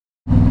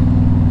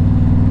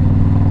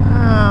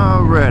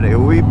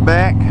Alrighty, we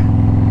back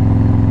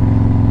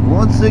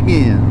once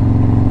again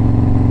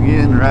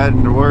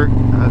riding to work.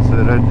 I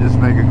said I'd just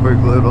make a quick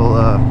little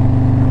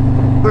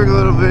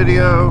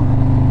video,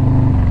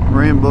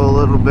 ramble a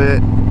little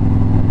bit,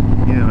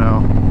 you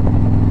know,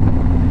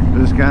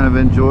 just kind of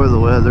enjoy the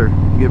weather,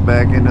 get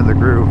back into the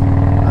groove.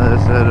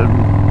 As I said,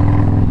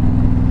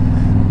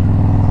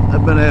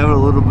 I've been having a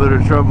little bit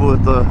of trouble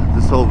with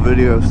this whole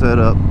video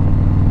setup.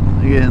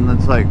 Again,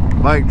 it's like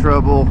bike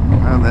trouble,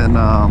 and then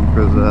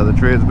because the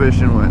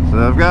transmission went. So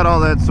I've got all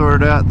that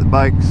sorted out. The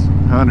bike's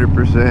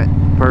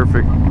 100%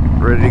 perfect,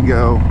 ready to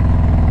go.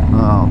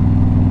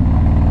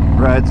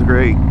 Ride's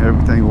great,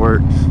 everything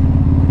works,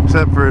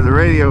 except for the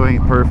radio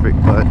ain't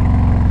perfect, but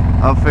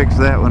I'll fix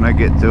that when I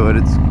get to it.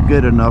 It's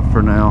good enough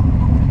for now.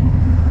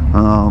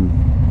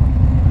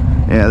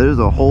 Yeah, there's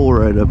a hole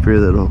right up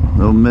here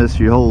that'll mess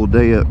your whole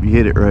day up. You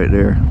hit it right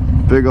there.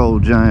 Big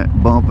old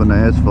giant bump in the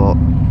asphalt.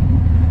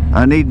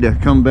 I need to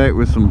come back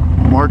with some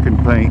marking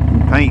paint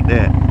and paint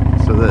that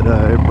so that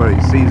everybody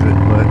sees it,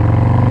 but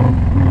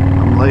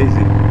I'm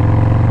lazy.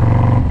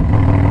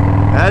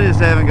 I just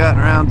haven't gotten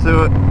around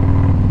to it.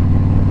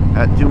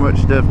 Got too much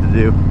stuff to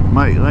do.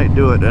 Might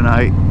do it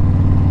tonight.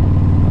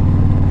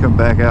 Come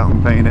back out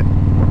and paint it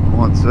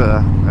once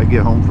I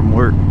get home from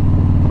work.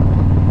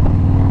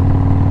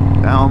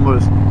 I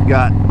almost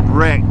got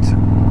wrecked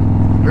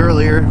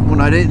earlier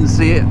when I didn't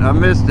see it. I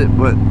missed it,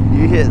 but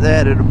you hit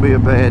that, it'll be a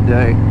bad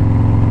day.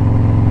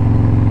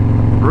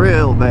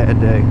 Real bad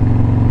day,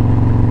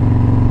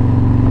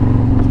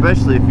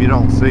 especially if you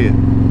don't see it.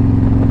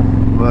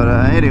 But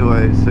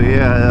anyway, so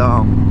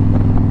yeah,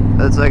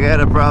 that's like I had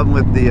a problem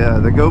with the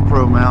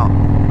GoPro mount.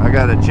 I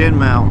got a chin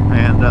mount,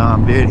 and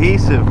the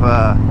adhesive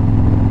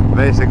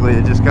basically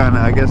it just kind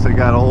of, I guess it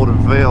got old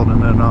and failed.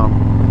 And then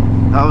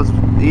I was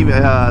even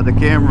the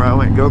camera, I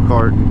went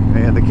go-karting,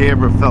 and the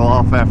camera fell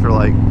off after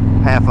like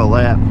half a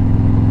lap.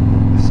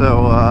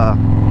 So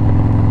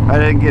I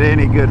didn't get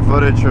any good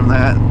footage from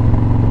that,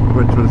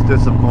 which was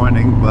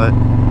disappointing, but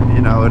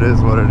you know, it is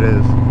what it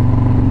is.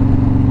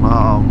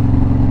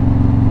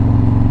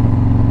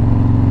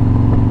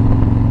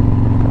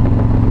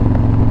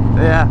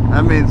 Yeah,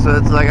 I mean, so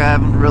it's like I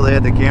haven't really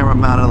had the camera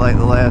mounted like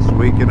the last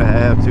week and a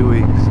half, 2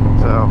 weeks.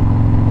 So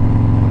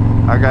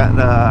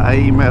I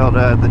emailed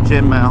the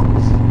chin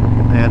mounts,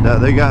 and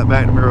they got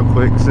back to me real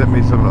quick, sent me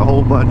a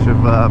whole bunch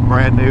of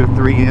brand new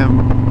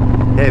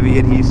 3M heavy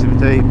adhesive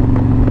tape.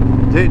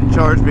 Didn't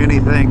charge me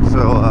anything,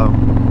 so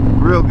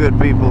real good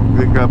people,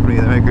 good company.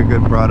 They make a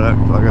good product.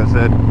 Like I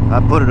said,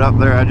 I put it up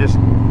there.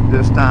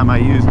 This time I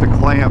used a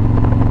clamp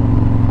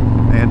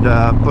and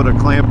put a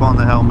clamp on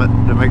the helmet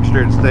to make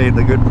sure it stayed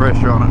the good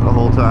pressure on it the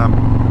whole time.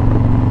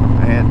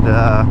 And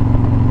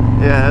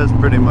yeah, that's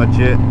pretty much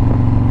it.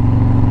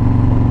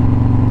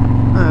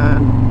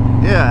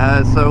 And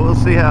yeah, so we'll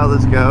see how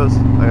this goes.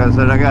 Like I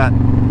said,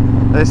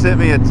 they sent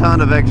me a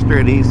ton of extra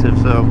adhesive,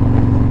 so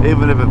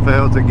even if it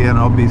fails again,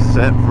 I'll be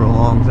set for a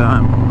long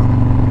time.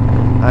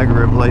 I can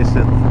replace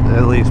it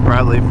at least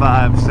probably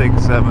 5,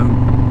 6,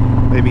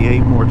 7, maybe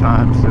 8 more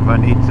times if I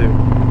need to.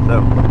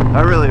 So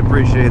I really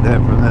appreciate that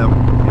from them,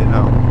 you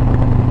know.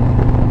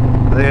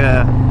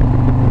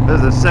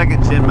 There's a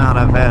second chin mount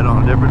I've had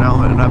on a different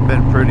helmet, and I've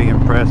been pretty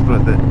impressed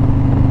with it.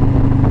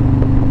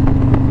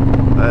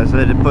 I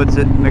said it puts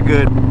it in a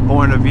good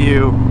point of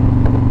view.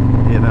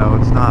 You know,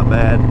 it's not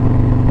bad.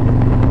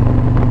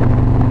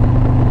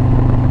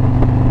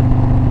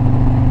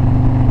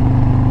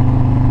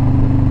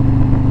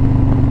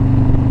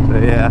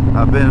 Yeah,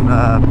 I've been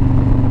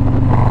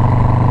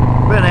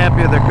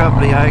happy with their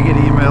company. I get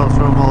emails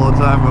from them all the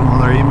time. I'm on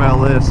their email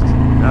list.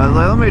 And I was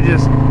like, let me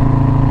just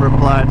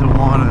reply to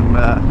one and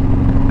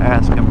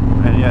ask them.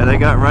 And yeah, they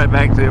got right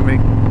back to me.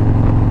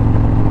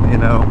 You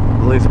know,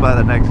 at least by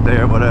the next day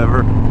or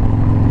whatever.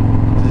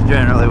 Which is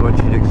generally what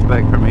you'd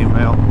expect from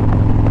email.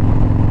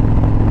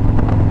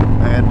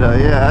 And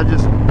yeah, I'm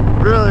just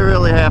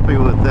really happy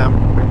with them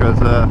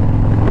because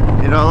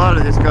you know, a lot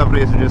of these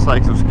companies are just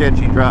like some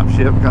sketchy drop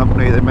ship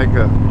company. They make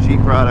a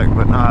cheap product,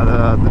 but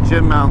nah, the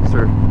chin mounts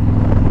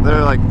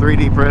they're like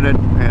 3D printed,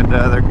 and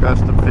they're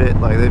custom fit.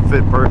 Like, they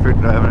fit perfect.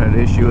 I haven't had an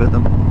issue with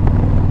them.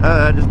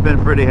 I've just been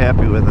pretty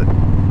happy with it.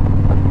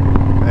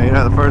 And, you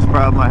know, the first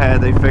problem I had,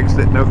 they fixed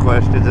it, no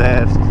questions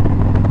asked.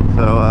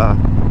 So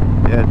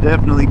yeah,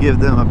 definitely give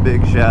them a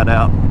big shout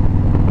out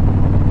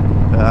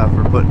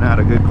for putting out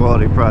a good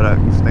quality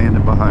product and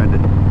standing behind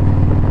it.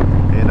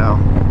 You know,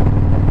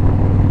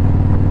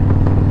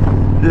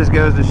 just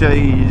goes to show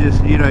you,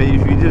 you know,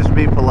 if you just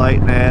be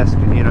polite and ask.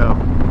 And you know,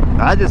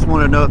 I just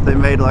want to know if they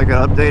made like an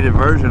updated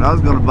version. I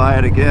was going to buy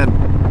it again.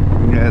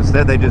 You know,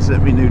 instead they just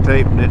sent me new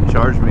tape and didn't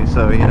charge me.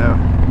 So, you know,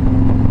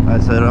 I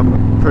said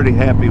I'm pretty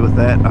happy with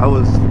that.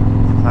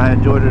 I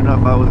enjoyed it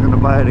enough I was going to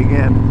buy it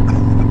again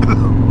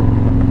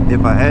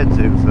if I had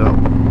to. So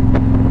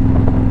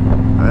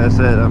like I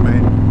said, I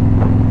mean,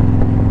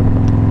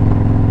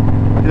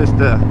 just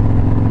a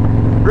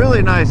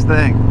really nice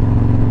thing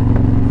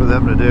for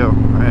them to do.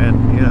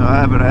 And you know, I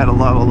haven't had a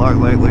lot of luck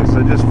lately, so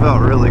it just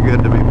felt really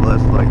good to be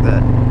blessed like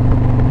that.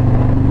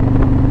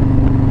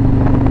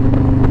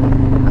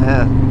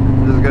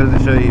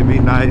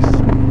 nice,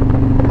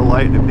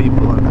 polite to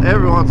people, and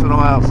every once in a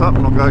while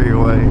something will go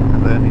your way,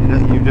 and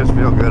then you just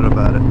feel good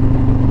about it.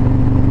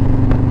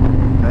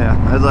 Yeah,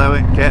 as I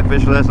went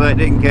catfish last night,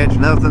 didn't catch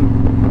nothing,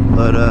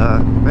 but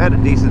had a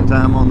decent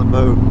time on the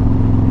boat,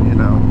 you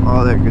know,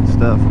 all that good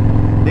stuff.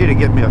 Need to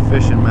get me a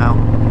fishing mount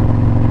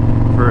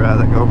for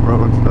the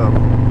GoPro and stuff.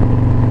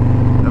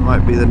 That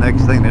might be the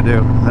next thing to do.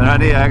 And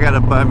I gotta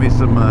buy me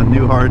some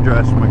new hard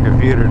drives for my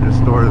computer to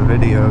store the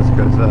videos,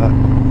 because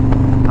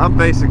I'm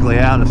basically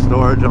out of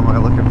storage on my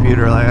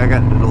computer. Like, I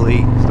got to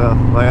delete stuff.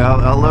 Like,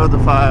 I'll load the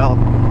file,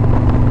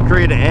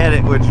 create an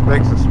edit, which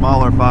makes a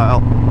smaller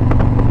file,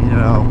 you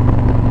know,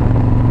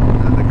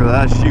 because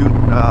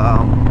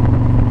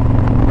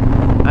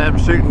I'm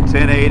shooting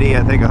 1080,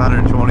 I think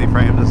 120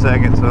 frames a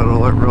second, so it'll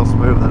look real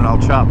smooth. Then I'll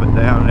chop it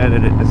down,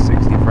 edit it to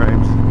 60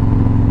 frames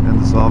in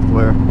the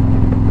software.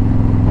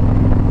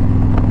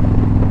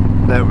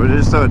 That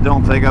just so it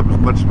don't take up as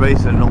much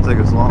space and it don't take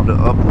as long to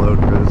upload,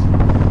 because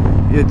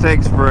it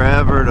takes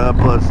forever to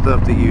upload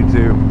stuff to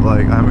YouTube.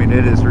 Like, I mean,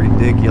 it is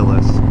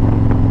ridiculous.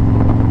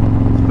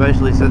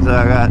 Especially since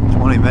I got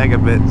 20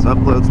 megabits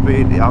upload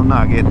speed, I'm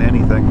not getting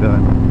anything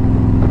done.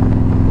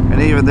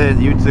 And even then,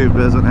 YouTube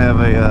doesn't have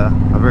a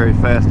very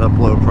fast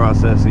upload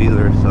process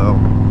either, so,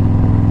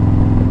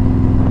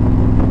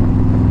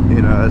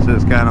 you know, it's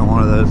just kind of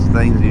one of those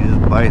things, you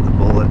just bite the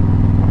bullet.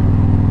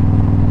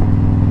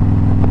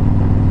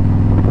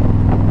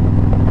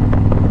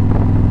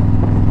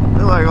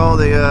 They're like all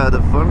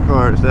the fun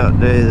cars out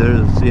today.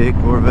 There's a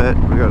C8 Corvette.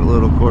 We got a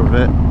little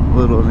Corvette,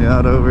 little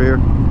Miata over here.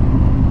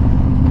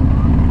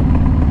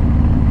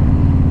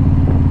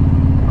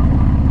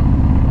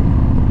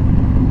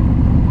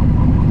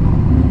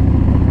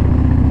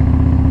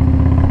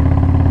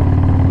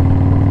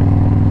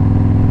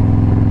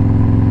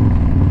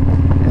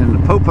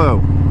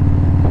 Popo,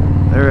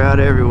 they're out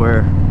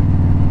everywhere.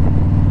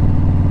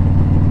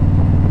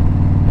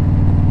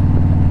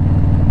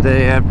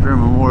 Day after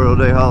Memorial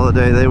Day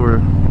holiday, they were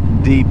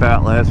deep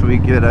out last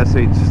weekend. I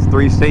see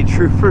 3 state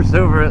troopers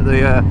over at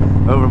the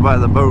over by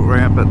the boat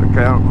ramp at the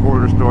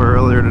corner store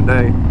earlier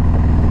today.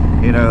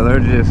 You know, they're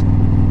just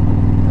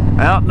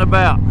out and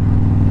about.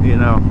 You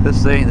know,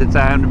 this ain't the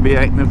time to be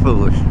acting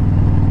foolish.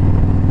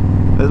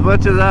 As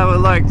much as I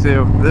would like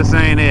to, this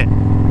ain't it.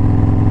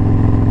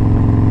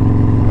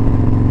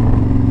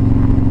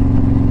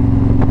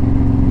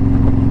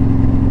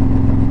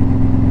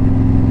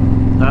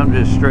 I'm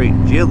just straight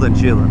chilling.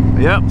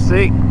 Yep,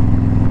 see?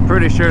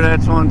 Pretty sure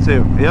that's one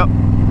too. Yep,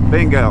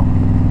 bingo.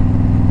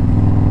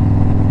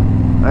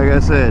 Like I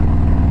said,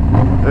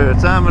 there's a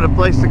time and a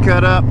place to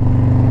cut up.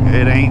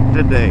 It ain't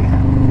today.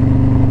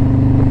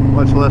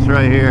 Much less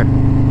right here.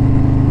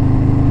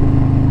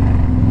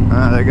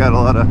 They got a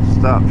lot of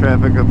stop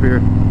traffic up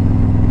here.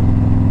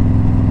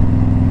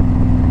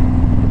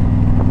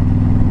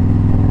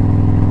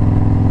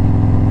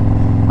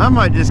 I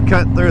might just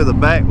cut through the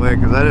back way,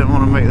 because I didn't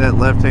want to make that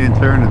left-hand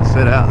turn and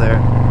sit out there.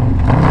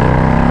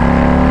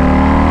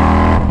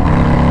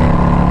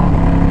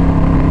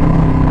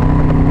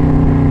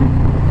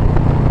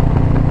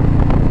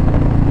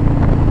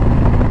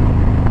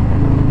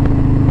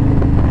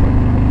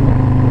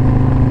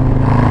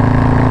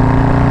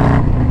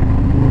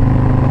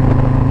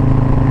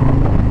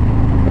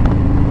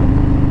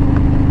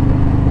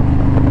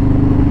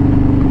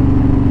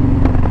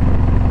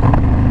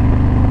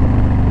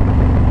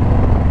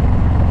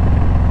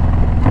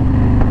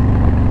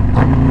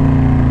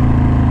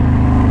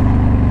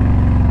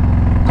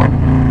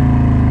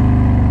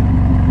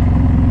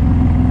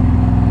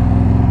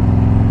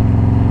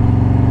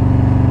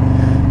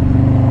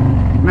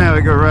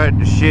 Go right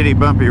to shitty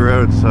bumpy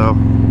roads, so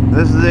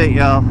this is it,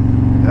 y'all.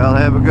 Y'all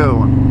have a good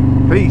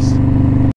one. Peace.